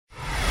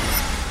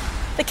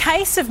The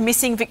case of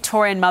missing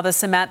Victorian mother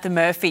Samantha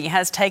Murphy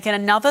has taken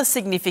another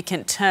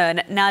significant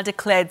turn, now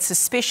declared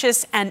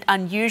suspicious and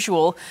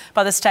unusual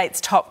by the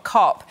state's top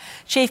cop.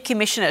 Chief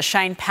Commissioner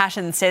Shane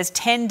Patton says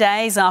 10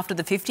 days after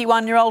the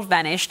 51-year-old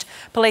vanished,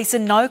 police are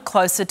no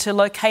closer to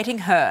locating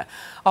her.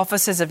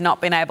 Officers have not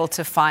been able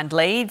to find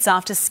leads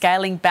after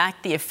scaling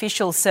back the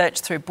official search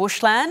through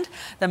bushland.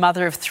 The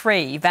mother of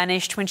three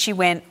vanished when she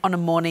went on a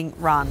morning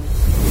run.